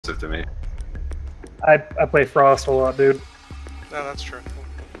to me. I play Frost a lot, dude. No, that's true.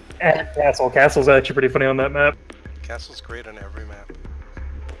 And Castle. Castle's actually pretty funny on that map. Castle's great on every map.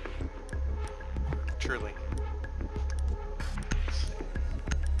 Truly.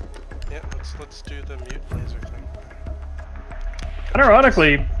 Yeah, let's do the mute laser thing. And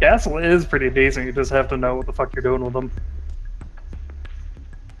ironically, Castle is pretty decent. You just have to know what the fuck you're doing with them.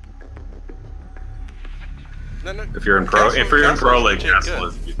 No, if you're in pro league, Castle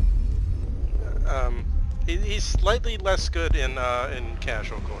is. He's slightly less good in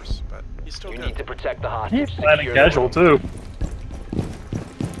casual, of course, but he's still good. You need to protect the hostage. He's playing in casual too.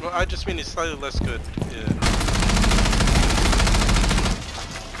 Well, I just mean he's slightly less good in...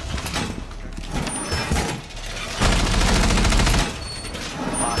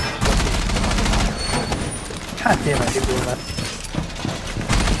 God damn it, I keep doing that.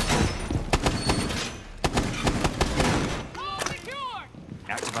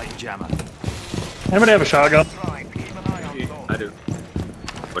 Activating jammer. Anybody have a shotgun? I do.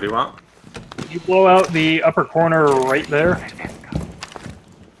 What do you want? You blow out the upper corner right there.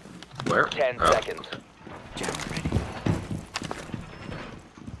 Where? 10 seconds.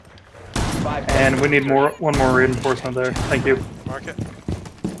 And we need one more reinforcement there. Thank you. Mark it.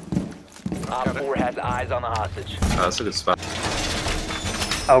 Op 4 has eyes on the hostage. That's a good spot.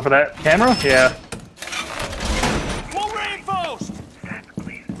 Oh, for that camera? Yeah. More reinforced!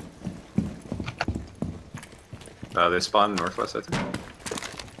 They spawn northwest, I think.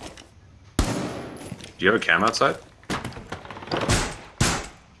 Do you have a cam outside?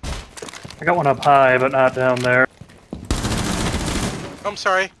 I got one up high, but not down there. Oh, I'm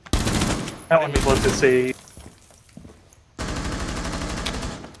sorry. That one was good to see.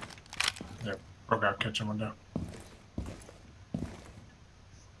 Yeah, broke out kitchen window.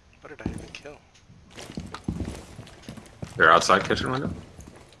 What did I even kill? They're outside kitchen window?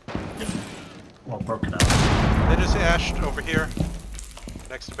 Well, broken out. They just ashed over here,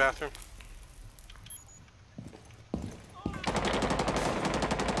 next to bathroom.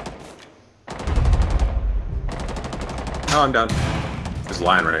 No, I'm down. There's a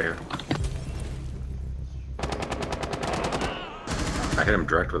line right here. I hit him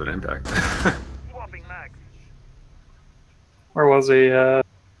direct with an impact. Where was he? Oh,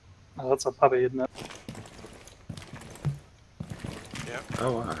 that's a puppy, isn't it? Yeah.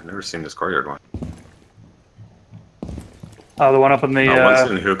 Oh wow, I've never seen this courtyard one. Oh, the one up in the.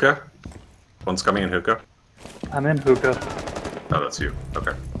 One's in hookah. One's coming in hookah. I'm in hookah. Oh, that's you.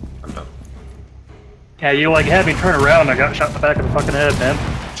 Okay, I'm done. Yeah, you like had me turn around and I got shot in the back of the fucking head, man.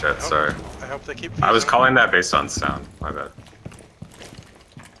 Chat, sorry. I hope they keep. I was calling that based on sound. My bad.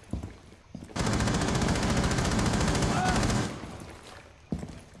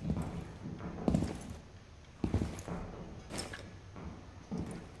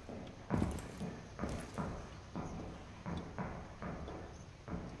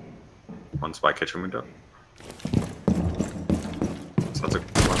 One's by kitchen window. So that's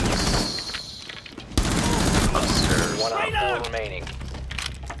one's upstairs. One Op 4 remaining.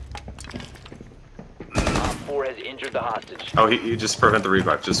 Op 4 has injured the hostage. Oh, he just prevent the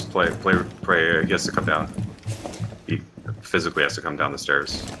revive. Just pray. He has to come down. He physically has to come down the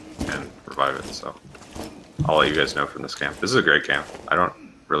stairs and revive it. So I'll let you guys know from this camp. This is a great camp. I don't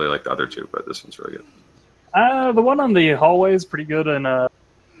really like the other two, but this one's really good. The one on the hallway is pretty good in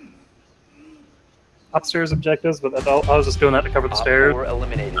upstairs objectives, but I was just doing that to cover the stairs.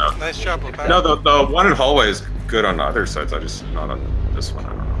 Eliminated. No. Nice job, Lopez. No, the one in hallway is good on the other sides. I just not on this one. I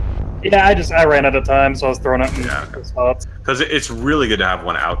don't know. Yeah, I ran out of time, so I was throwing it in spots. Because it's really good to have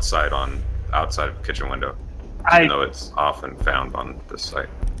one outside of kitchen window, even though it's often found on this site.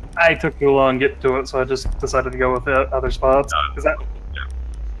 I took too long to get to it, so I just decided to go with the other spots. Because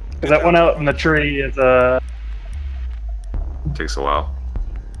that one out in the tree is Takes a while.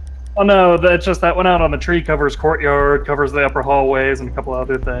 Oh no, that's just that one out on the tree covers courtyard, covers the upper hallways, and a couple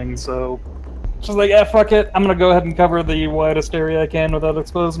other things, so... Just like, yeah, fuck it, I'm gonna go ahead and cover the widest area I can without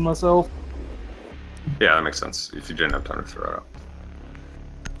exposing myself. Yeah, that makes sense, if you didn't have time to throw it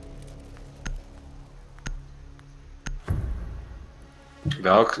out.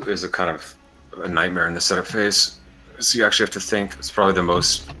 Valk is a kind of a nightmare in the setup phase. So you actually have to think. It's probably the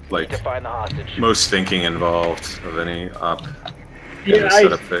most, like, most thinking involved of any op. Yeah,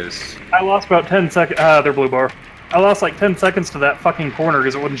 setup phase. I lost about 10 seconds. They're blue bar. I lost like 10 seconds to that fucking corner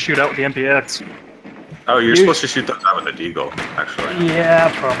because it wouldn't shoot out with the MPX. Oh, you're supposed to shoot those out with the Deagle, actually.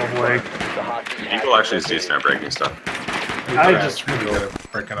 Yeah, probably. The Deagle actually is decent at breaking stuff.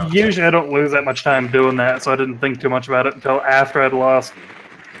 Usually I don't lose that much time doing that, so I didn't think too much about it until after I'd lost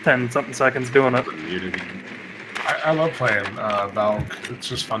 10-something seconds doing it. I love playing Valk. It's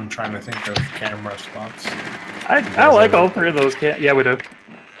just fun trying to think of camera spots. I like all three of those cam. Yeah, we do.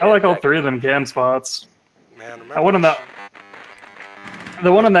 I like all three of them cam spots. Man, remember I went on when that.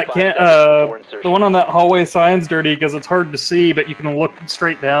 The one on that the one on that hallway sign's dirty because it's hard to see, but you can look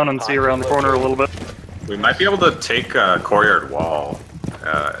straight down and see around the corner a little bit. We might be able to take courtyard wall.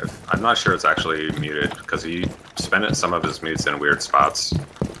 I'm not sure it's actually muted because he spent some of his mutes in weird spots.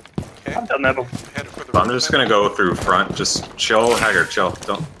 Okay. I've done that before. Headed for the So I'm roof just then? gonna go through front. Just chill, Haggard. Chill.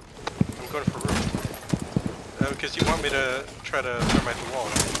 Don't. I'm going for roof. Because you want me to try to thermite the wall.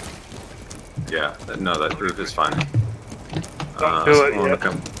 Yeah. No, that roof is fine. Don't do it someone yet.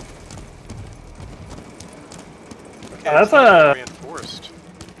 come- Okay, That's it's not a- reinforced.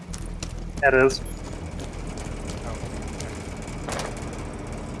 That is. Oh.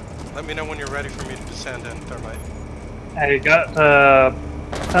 Let me know when you're ready for me to descend and thermite. I got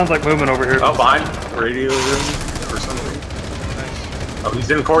sounds like movement over here. Oh, behind radio room or something. Nice. Oh, he's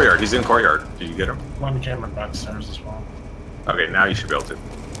in courtyard. He's in courtyard. Did you get him? One camera backstairs as well. Okay, now you should be able to.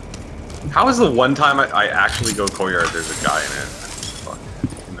 How is the one time I actually go courtyard, there's a guy in it? Fuck.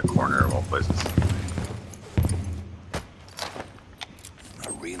 In the corner of all places.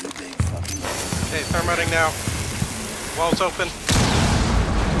 A really big fucking hole. Okay, thermiting now. Wall's open.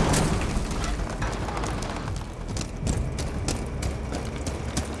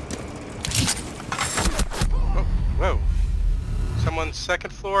 Oh, whoa. Someone's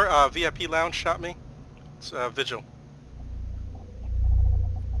second floor, VIP lounge shot me. It's Vigil.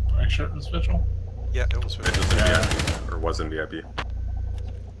 Are you sure it was Vigil? Yeah, it was Vigil. Vigil's in VIP, or was in VIP.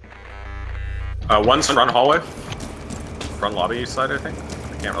 One's front hallway. Front lobby side, I think.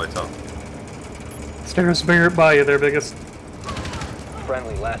 I can't really tell. Stairs by you there, biggest.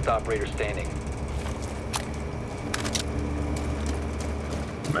 Friendly, last operator standing.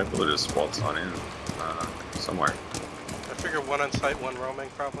 Might be able to just waltz on in somewhere. I figure one on site, one roaming,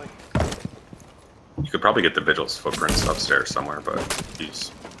 probably. You could probably get the Vigil's footprints upstairs somewhere, but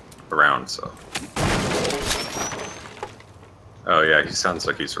he's around, so. Oh yeah, he sounds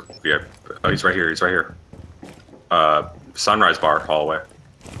like he's VIP. Oh, he's right here. He's right here. Sunrise bar hallway,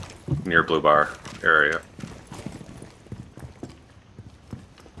 near blue bar area.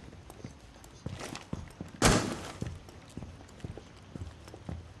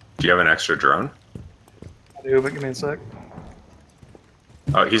 Do you have an extra drone? I do, but give me a sec.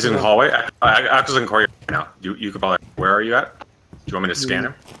 Oh, he's in the hallway. I was in courtyard right now. You could probably. Where are you at? Do you want me to scan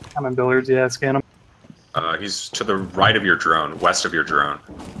him? I'm in billiards. Yeah, scan him. He's to the right of your drone, west of your drone.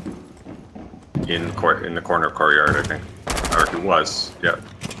 In the corner of courtyard, I think. Or he was. Yep.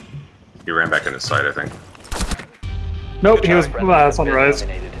 He ran back into sight, I think. Nope, he was Friendly, sunrise.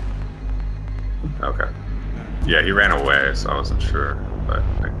 eliminated. Okay. Yeah, he ran away, so I wasn't sure, but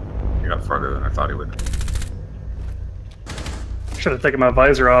he got farther than I thought he would. Should have taken my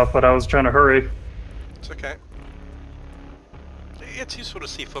visor off, but I was trying to hurry. It's okay. It's useful to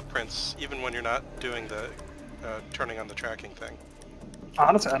see footprints, even when you're not doing the turning on the tracking thing.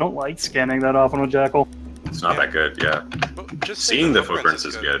 Honestly, I don't like scanning that often with Jackal. It's not that good, yeah. But just Seeing the footprints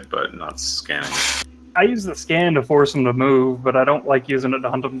is good, but not scanning. I use the scan to force them to move, but I don't like using it to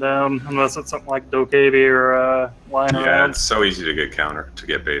hunt them down, unless it's something like Dokebi or lying Yeah, around. it's so easy to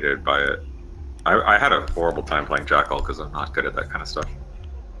get baited by it. I had a horrible time playing Jackal because I'm not good at that kind of stuff.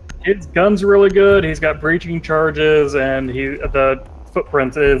 His gun's really good, he's got breaching charges, and the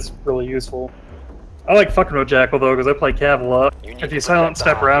footprint is really useful. I like fucking with Jackal though, because I play Cav a lot. If you silent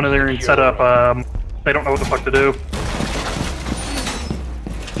step around in there and set up, they don't know what the fuck to do.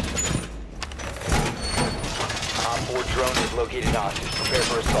 Op 4 drone is located hostage. Prepare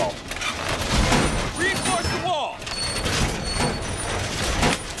for assault. Reinforce the wall!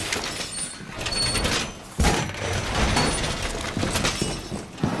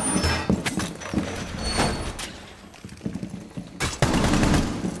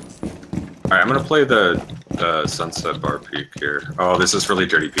 Alright, I'm gonna play the Sunset Bar Peak here. Oh, this is really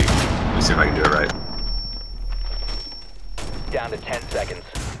dirty peak. Let me see if I can do it right. Down to 10 seconds.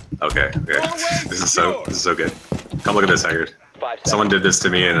 Okay, okay. This is so good. Come look at this, Haggard. 5 seconds. Someone did this to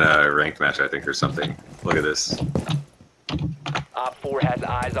me in a ranked match, I think, or something. Look at this. Op 4 has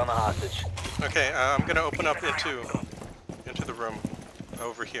eyes on the hostage. Okay, I'm gonna open up into the room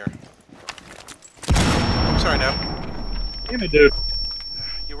over here. I'm sorry now. Damn it, dude.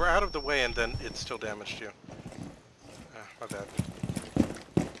 You were out of the way and then it still damaged you. My bad.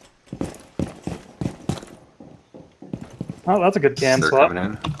 Oh, that's a good cam They're spot. coming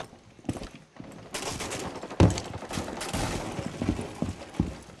in.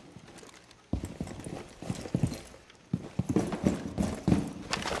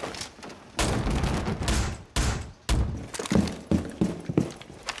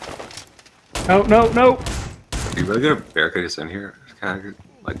 No, no, no. Are you really gonna barricade us in here? Kind of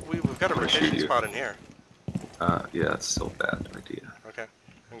like We've got a I'm gonna shoot rotation you. spot in here. Yeah, that's still a bad idea. Okay,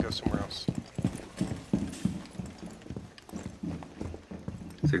 I can go somewhere else.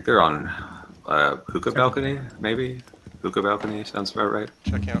 I think they're on hookah balcony, maybe. Hookah balcony sounds about right.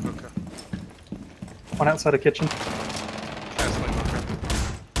 Check out hookah. One outside of kitchen. Coastline hookah.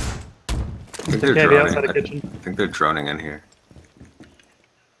 I think they're Yeah, the droning. outside of kitchen. I think they're droning in here.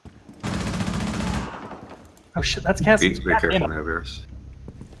 Oh shit, that's Cassie. Be careful, neighbors.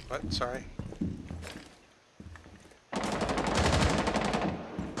 What? Sorry.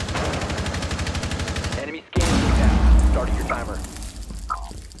 Enemy scanning you now. Starting your timer.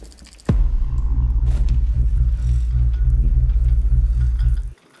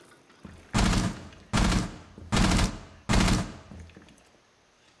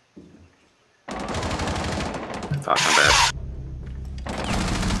 Thought not bad.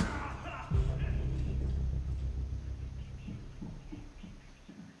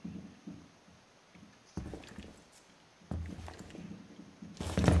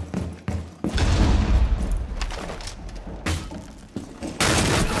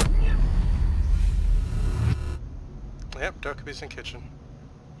 Yep, Dokubi's in kitchen.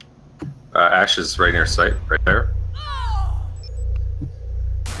 Ash is right near sight, right there.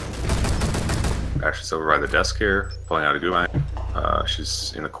 Ash is over by the desk here, pulling out a gulag.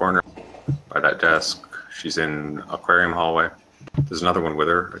 She's in the corner by that desk. She's in aquarium hallway. There's another one with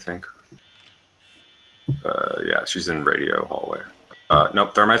her, I think. Yeah, she's in radio hallway.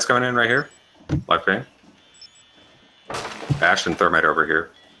 Nope, Thermite's coming in right here. Left bang. Ash and Thermite over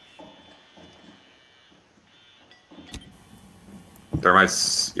here.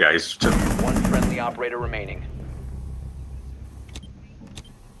 Thermite's, yeah, he's just... One friendly operator remaining.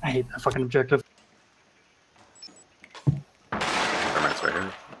 I hate that fucking objective. Thermite's right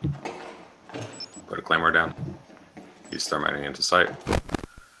here. Put a claymore down. He's thermiting into sight.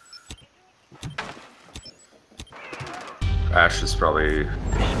 Ash is probably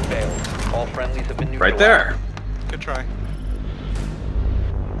Mission failed. All friendlies have been right neutralized. there. Good try.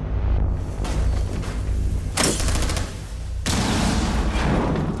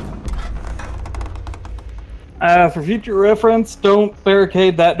 For future reference, don't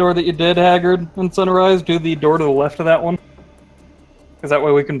barricade that door that you did, Haggard, in Sunrise. Do the door to the left of that one. Because that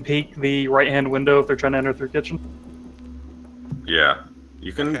way we can peek the right-hand window if they're trying to enter through kitchen. Yeah,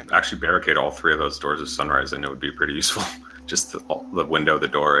 you can Okay. actually barricade all three of those doors of Sunrise, and it would be pretty useful. Just the window, the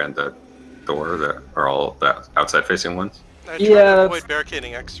door, and the door that are all the outside-facing ones. I try Yeah, to that's- avoid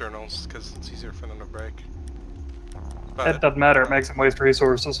barricading externals because it's easier for them to break. That But, doesn't matter, it makes them waste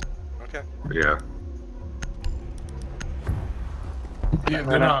resources. okay. Yeah, Yeah,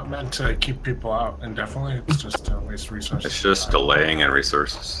 they're not meant to keep people out indefinitely. It's just to waste resources. it's just delaying and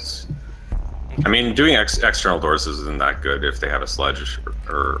resources. I mean, doing external doors isn't that good if they have a sledge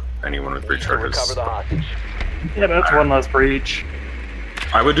or anyone with Recover recharges. the hostage. Yeah, but that's one less breach.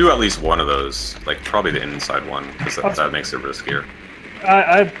 I would do at least one of those, like probably the inside one, because that makes it riskier.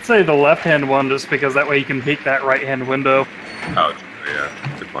 I'd say the left-hand one, just because that way you can peek that right-hand window. Oh, yeah,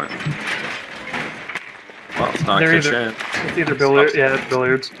 good point. Well, it's not They're kitchen. It's either billiards. Yeah, it's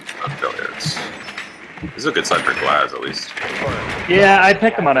billiards. Billiards. This is a good side for Glaz, at least. Yeah, I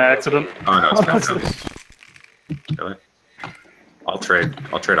picked them on accident. Oh no, it's Honestly. not. Really? I'll trade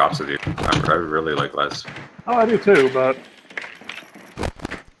ops with you. I really like Glaz. Oh, I do too, but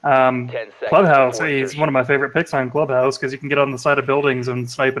 10 seconds Clubhouse, before he's insertion. one of my favorite picks on Clubhouse because you can get on the side of buildings and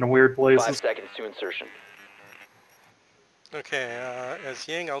snipe in weird 5 places. seconds to insertion. Okay, as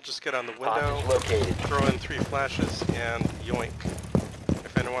Ying, I'll just get on the window, Hostage located. throw in 3 flashes, and yoink.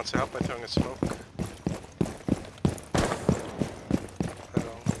 If anyone wants to help by throwing a smoke.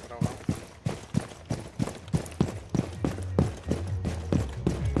 That'll help.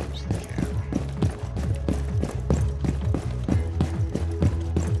 Where's the cam?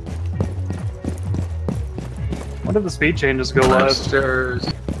 When did the speed changes go live? Upstairs.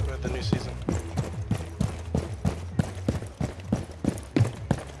 With the new season.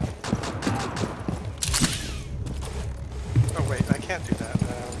 Oh wait, I can't do that.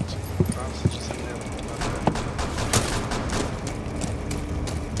 It's just in there.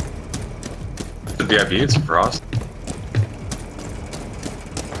 The VIP, it's Frost.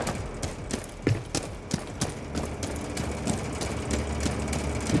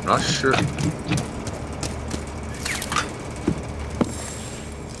 Not sure.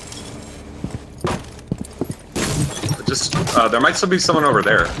 Just, there might still be someone over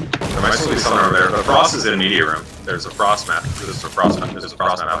there. There might still be someone over there. The Frost is in the media room. There's a Frost map. There's a Frost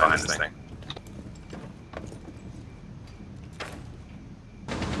map behind this thing.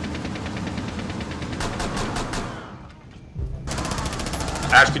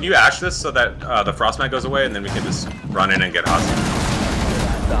 Ash, can you ash this so that the frost mat goes away, and then we can just run in and get hostage?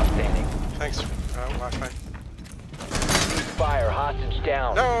 Stop standing. Thanks. Wi-Fi. Fire, hostage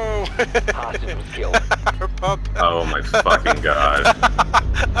down. No! Hostage was killed. Our pup. Oh my fucking god.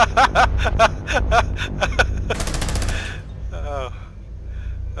 Oh.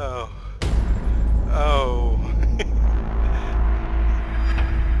 Oh. Oh.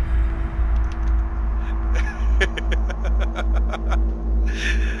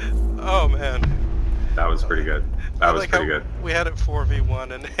 Oh man. That was pretty good. That was pretty good. We had it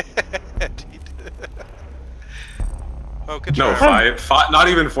 4v1 and he did it. Oh, good No, job. five, not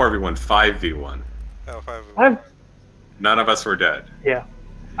even 4v1, 5v1. Oh, 5v1. I've None of us were dead. yeah,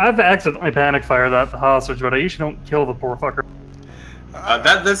 I've accidentally panic fired at the hostage, but I usually don't kill the poor fucker.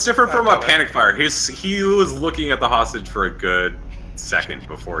 That's different from a panic fire. He was looking at the hostage for a good second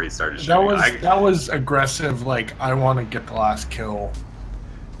before he started shooting. That was aggressive. Like, I want to get the last kill.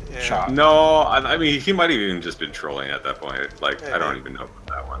 Yeah. Shot. No, I mean he might have even just been trolling at that point. Like I don't even know about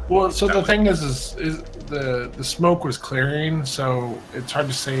that one. Well, so that the thing is the smoke was clearing, so it's hard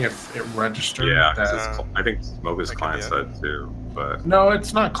to say if it registered. Yeah, that... I think smoke is client side too, but No,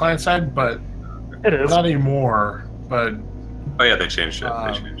 it's not client side, but It is. not anymore. But oh yeah, they changed it.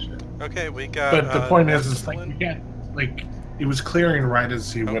 They changed it. Okay, we got. but the point is like you can't like it was clearing right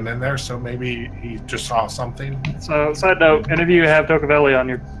as he went in there, so maybe he just saw something. So, side note, any of you have Tocavelli on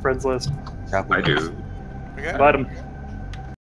your friends list? I do. We got Invite him.